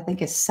guy that I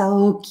think is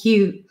so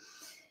cute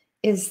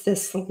is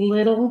this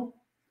little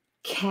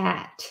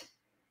cat.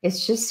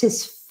 It's just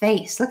his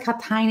face. Look how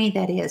tiny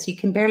that is. You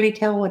can barely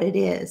tell what it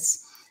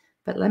is.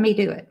 But let me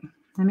do it.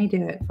 Let me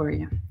do it for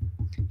you.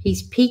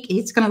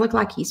 It's going to look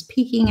like he's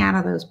peeking out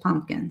of those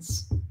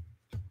pumpkins.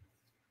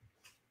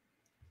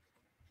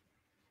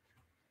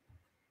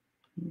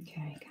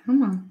 Okay,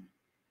 come on.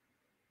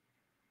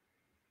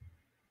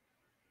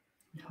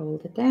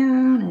 Hold it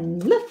down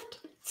and lift.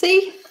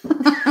 See?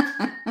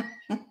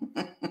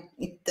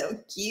 He's so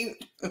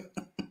cute.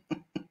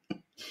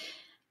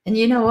 And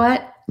you know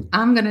what?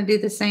 I'm going to do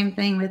the same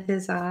thing with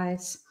his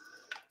eyes.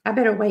 I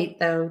better wait,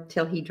 though,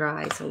 till he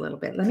dries a little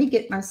bit. Let me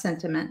get my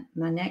sentiment.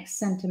 My next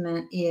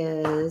sentiment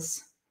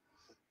is,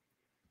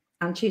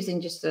 I'm choosing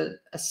just a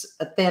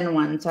thin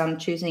one. So I'm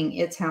choosing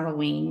It's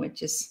Halloween,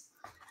 which is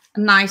a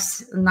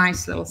nice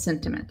little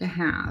sentiment to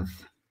have.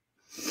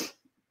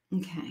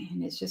 Okay,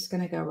 and it's just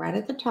going to go right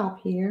at the top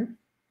here.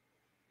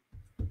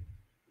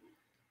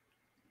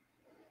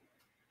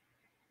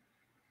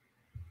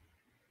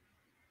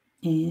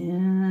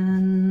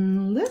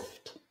 And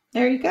lift.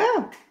 There you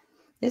go.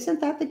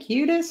 Isn't that the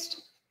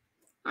cutest?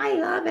 I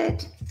love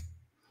it.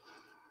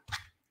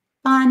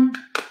 Fun.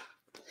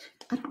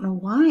 I don't know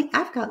why.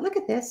 Look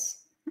at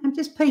this. I'm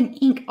just putting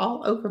ink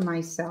all over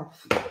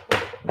myself.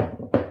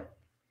 I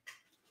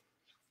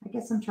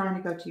guess I'm trying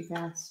to go too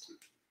fast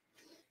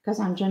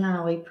because I'm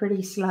generally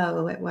pretty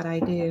slow at what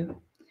I do.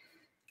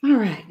 All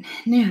right.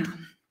 Now,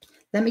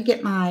 let me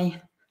get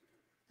my,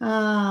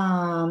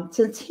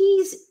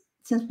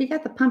 since we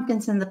got the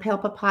pumpkins and the pale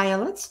papaya,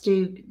 let's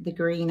do the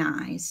green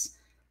eyes.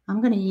 I'm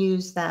going to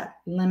use that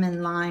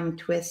lemon lime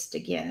twist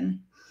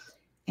again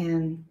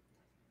and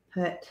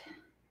put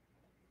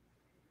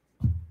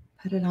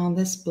it on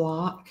this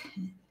block.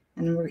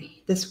 And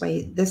this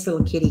way, this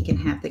little kitty can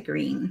have the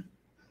green.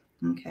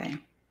 Okay.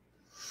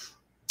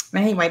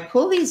 Anyway,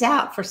 pull these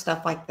out for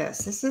stuff like this.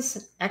 This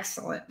is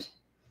excellent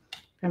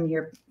from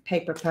your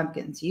paper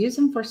pumpkins. Use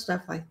them for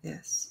stuff like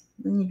this.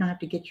 Then you don't have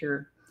to get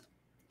your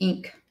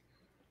big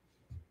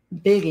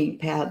ink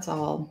pads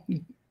all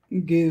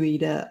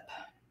gooeyed up.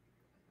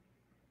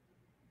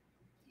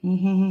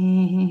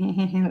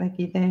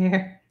 Looky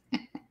there.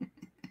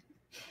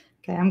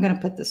 Okay, I'm going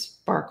to put the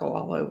sparkle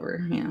all over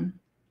him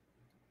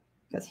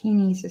because he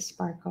needs a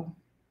sparkle.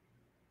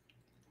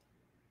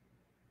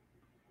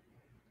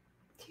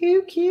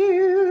 Too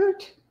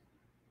cute.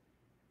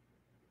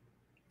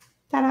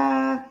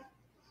 Ta-da.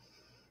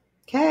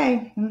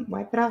 Okay,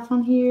 wipe it off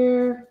on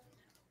here.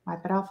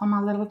 Wipe it off on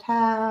my little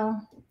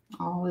towel.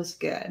 All is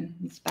good.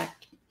 It's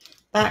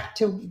back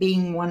to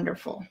being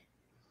wonderful.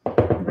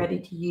 Ready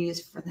to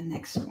use for the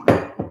next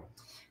one.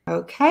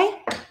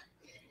 Okay.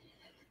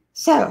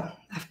 So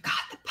I've got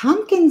the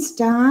pumpkin's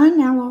done.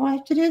 Now all I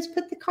have to do is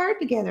put the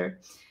card together.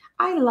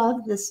 I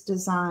love this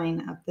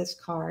design of this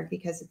card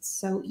because it's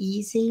so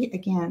easy.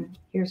 Again,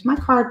 here's my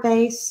card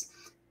base,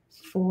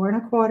 4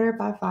 1/4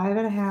 by 5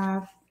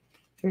 1/2.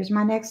 Here's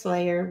my next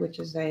layer, which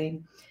is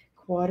a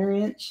 1/4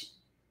 inch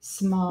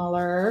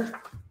smaller.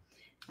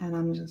 And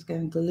I'm just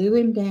going to glue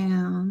him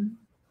down.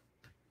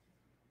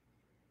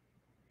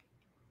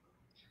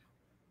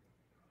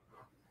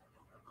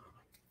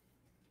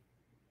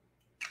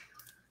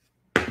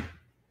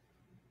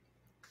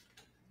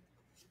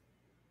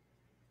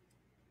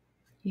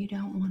 You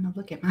don't want to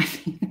look at my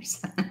fingers.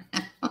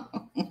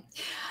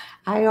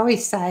 I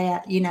always say,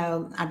 you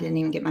know, I didn't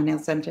even get my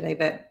nails done today,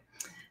 but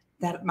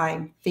that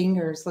my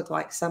fingers look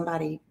like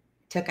somebody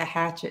took a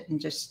hatchet and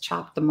just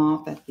chopped them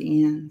off at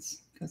the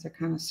ends because they're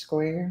kind of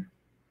square.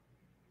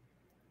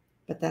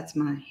 But that's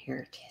my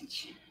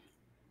heritage.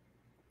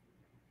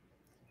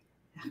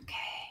 Okay.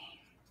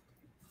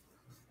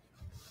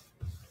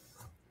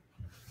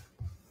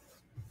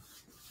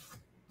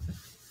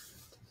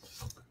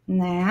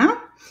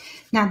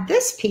 Now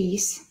this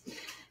piece,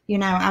 you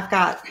know,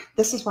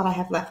 this is what I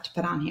have left to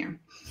put on here.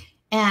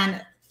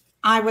 And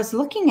I was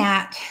looking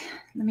at,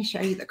 let me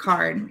show you the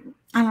card.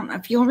 I don't know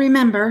if you'll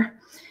remember,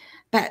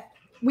 but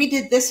we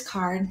did this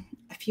card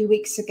a few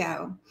weeks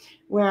ago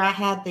where I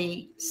had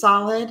the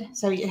solid,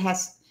 so it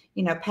has,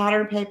 you know,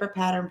 pattern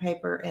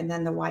paper, and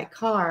then the white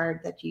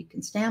card that you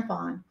can stamp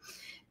on.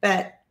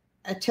 But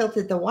I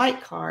tilted the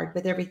white card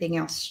with everything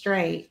else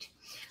straight.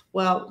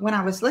 Well, when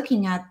I was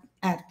looking at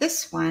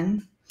this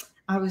one,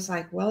 I was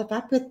like, well, if I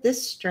put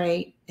this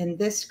straight and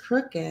this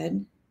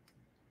crooked,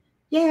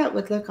 yeah, it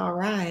would look all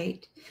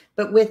right.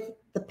 But with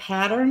the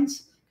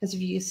patterns, because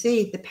if you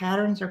see, the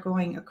patterns are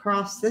going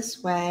across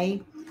this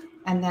way,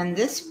 and then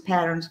this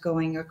pattern's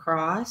going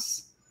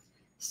across.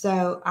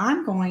 So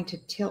I'm going to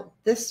tilt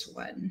this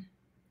one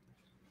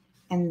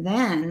and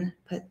then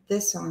put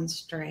this on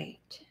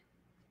straight.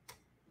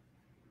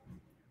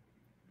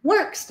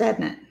 Works,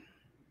 doesn't it?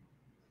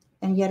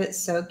 And yet it's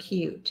so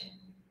cute.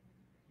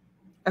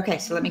 Okay,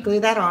 so let me glue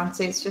that on.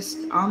 See, it's just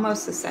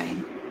almost the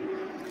same.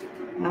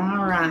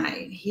 All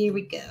right, here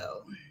we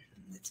go.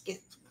 Let's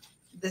get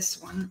this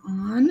one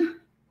on.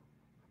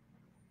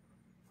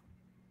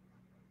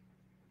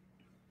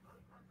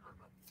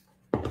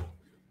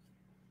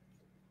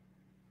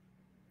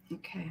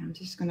 Okay, I'm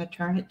just going to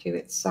turn it to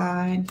its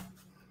side.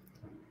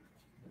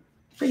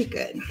 Pretty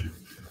good.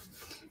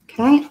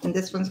 Okay, and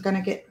this one's going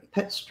to get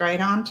put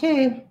straight on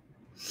too.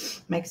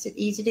 Makes it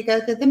easy to go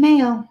through the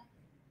mail.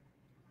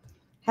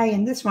 Hey,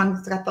 and this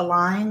one's got the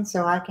line,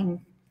 so I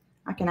can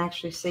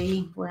actually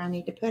see where I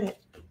need to put it.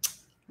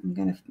 I'm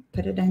going to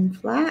put it in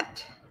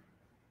flat.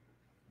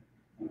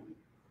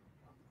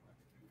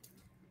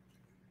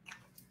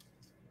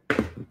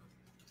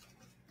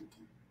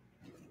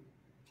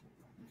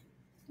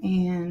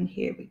 And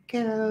here we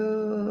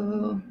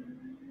go.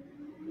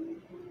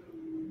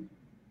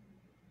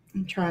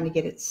 I'm trying to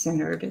get it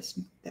centered as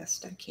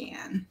best I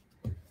can.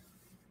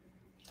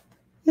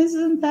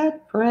 Isn't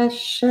that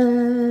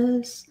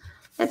precious?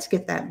 Let's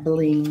get that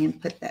bling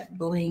and put that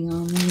bling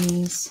on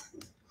these.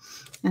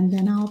 And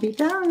then I'll be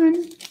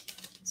done.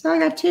 So I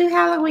got 2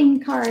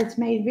 Halloween cards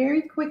made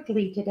very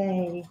quickly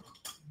today.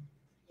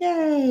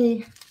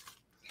 Yay.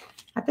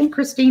 I think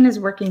Christina's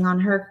working on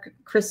her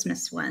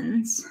Christmas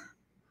ones.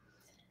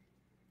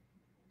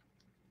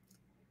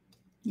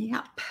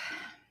 Yep.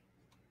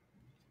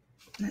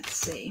 Let's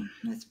see.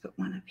 Let's put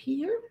one up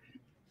here.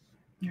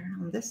 Here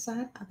on this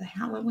side of the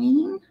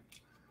Halloween.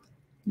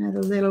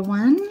 Another little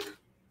one.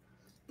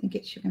 I think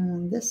it should go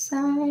on this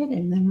side,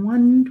 and then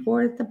one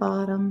toward the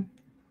bottom.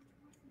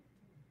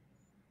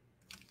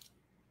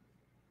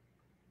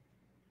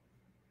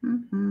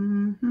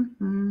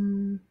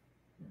 Isn't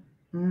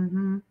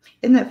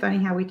that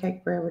funny how we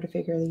take forever to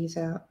figure these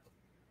out?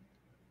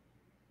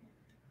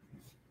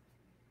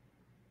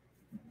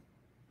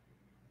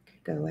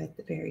 Could go at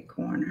the very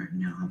corner.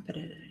 No, I'll put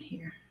it in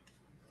here.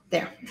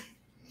 There.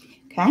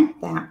 Okay,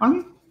 that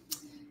one.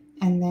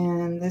 And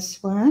then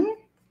this one.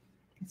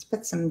 Let's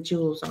put some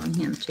jewels on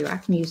him too. I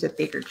can use a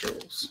bigger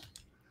jewels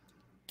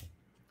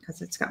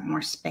because it's got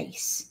more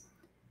space.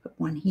 Put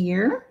one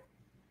here.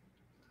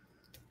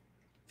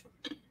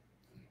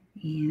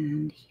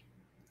 And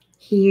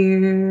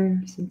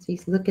here, since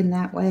he's looking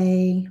that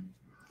way.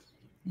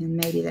 And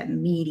maybe that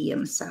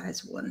medium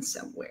size one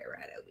somewhere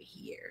right over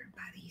here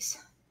by these.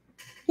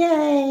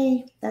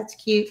 Yay, that's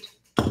cute.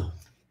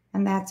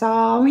 And that's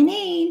all we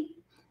need.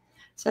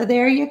 So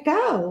there you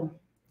go.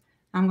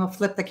 I'm going to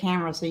flip the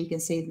camera so you can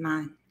see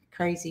my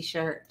crazy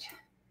shirt.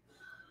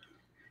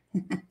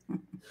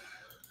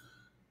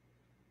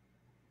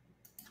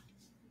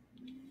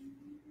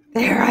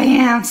 There I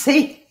am.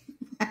 See?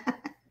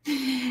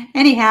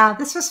 Anyhow,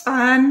 this was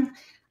fun.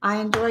 I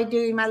enjoyed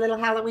doing my little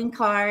Halloween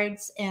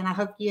cards, and I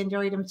hope you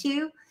enjoyed them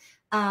too.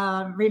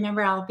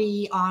 Remember, I'll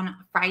be on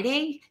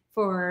Friday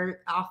for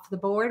Off the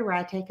Board, where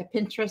I take a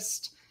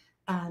Pinterest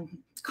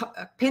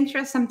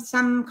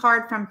some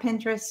card from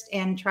Pinterest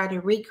and try to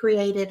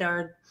recreate it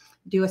or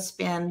do a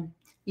spin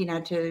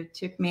to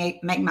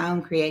make my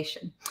own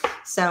creation.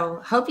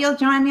 So hope you'll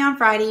join me on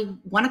Friday,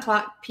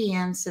 1:00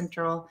 p.m.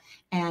 Central.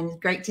 And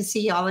great to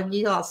see all of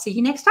you. I'll see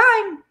you next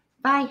time.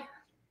 Bye.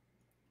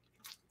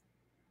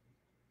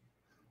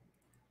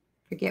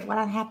 Forget what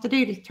I have to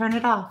do to turn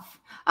it off.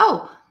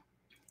 Oh,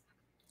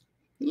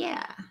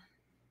 yeah.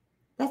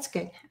 That's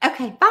good.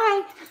 Okay,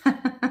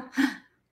 bye.